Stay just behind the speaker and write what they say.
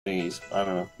thingies. I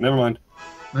don't know. Never mind.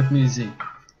 Let me see.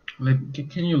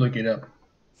 Can you look it up?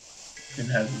 It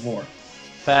has more.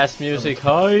 Fast music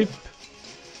hype.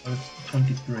 Oh, it's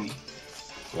 23.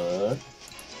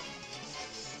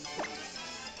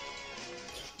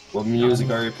 What music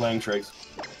are you playing, Triggs?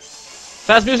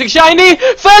 Fast music shiny!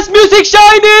 Fast music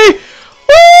shiny!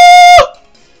 Woo!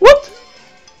 What?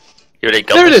 You already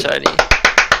got There the it is. shiny.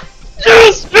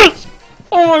 Yes! Yes!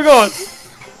 Oh my god!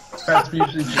 Fast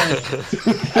music shiny.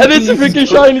 And it's a freaking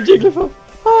shiny Jigglypuff!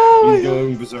 Oh He's my god.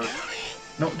 going berserk.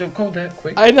 No, don't call that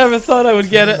quick. I never thought I would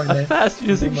get a fast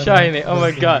music shiny. Oh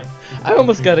my god. I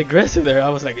almost got aggressive there. I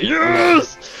was like,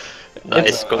 yes! Nice,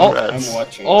 It's congrats. I'm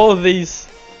watching. All these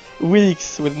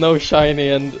weeks with no shiny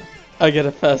and I get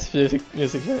a fast music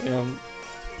shiny.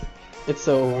 It's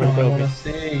so I wanna overwhelming.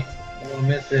 see. I wanna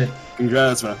miss it.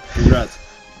 Congrats, man. Congrats.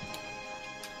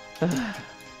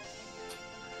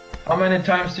 How many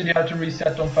times did you have to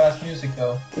reset on fast music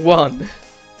though? One.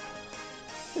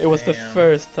 It was the Damn.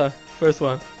 first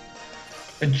one.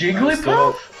 A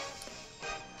Jigglypuff?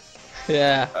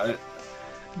 Yeah. I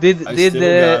Did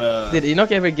still got, did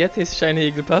Enoch ever get his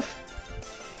shiny Jigglypuff?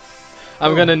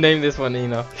 I'm Oh. gonna name this one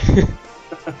Enoch.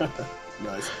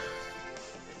 Nice.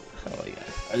 Oh my god.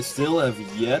 I still have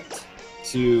yet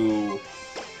to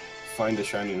find a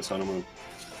shiny in Sun and Moon.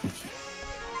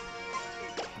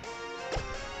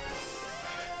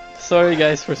 Sorry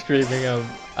guys for screaming.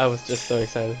 I was just so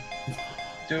excited.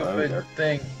 Stupid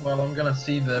thing. Well, I'm gonna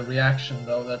see the reaction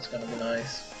though. That's gonna be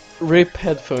nice. RIP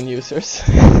headphone users.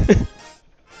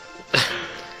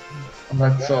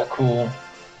 That's so cool.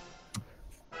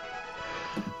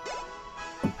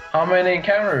 How many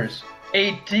encounters?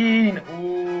 18!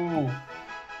 Ooh!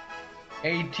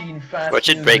 18 fast. Watch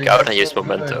it break music, out that's and use so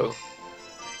good. memento.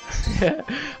 Yeah,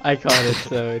 I caught it,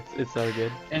 so it's all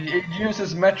good. It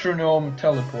uses metronome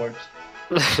teleport.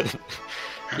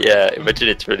 Yeah, imagine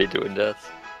it's really doing that.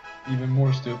 Even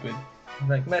more stupid.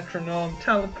 Like metronome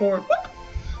teleport.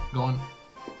 Gone.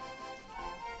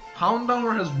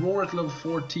 Houndour has roar at level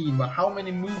 14, but how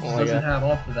many moves Oh my does God. it have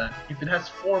after that? If it has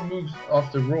 4 moves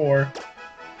after roar,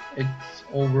 it's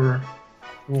over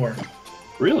roar.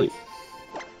 Really?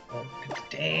 Oh,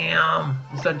 damn!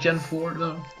 Is that Gen 4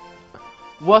 though?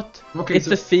 What? Okay, It's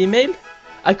so- a female?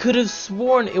 I could have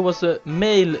sworn it was a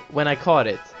male when I caught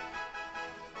it.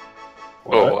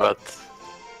 Oh, what?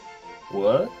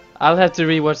 What? I'll have to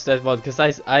rewatch that one because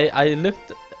I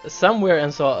looked somewhere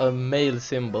and saw a male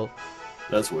symbol.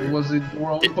 That's weird. Was it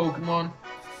World Pokemon?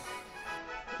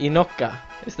 Inoka.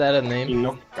 Is that a name?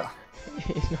 Inoka.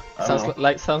 I don't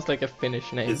know. Sounds like a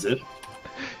Finnish name. Is it?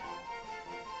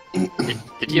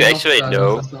 Did you actually That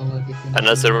know doesn't sound like a thing.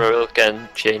 another Marill can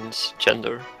change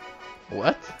gender?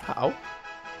 What? How?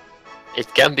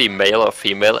 It can be male or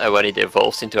female, and when it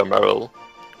evolves into a Marill,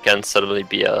 can suddenly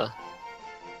be a...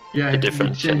 Yeah, a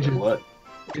different change gender. it. What?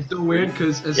 It's so weird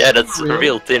because Yeah, that's a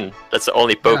real thing. That's the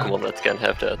only Pokemon that can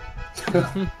have that.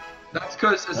 That's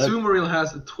because Azumarill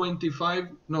has a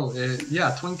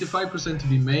 25% to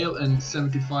be male and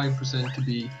 75% to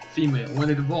be female. When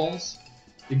it evolves,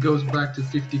 it goes back to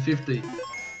 50-50.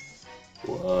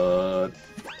 What?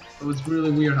 So it's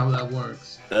really weird how that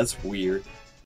works. That's weird.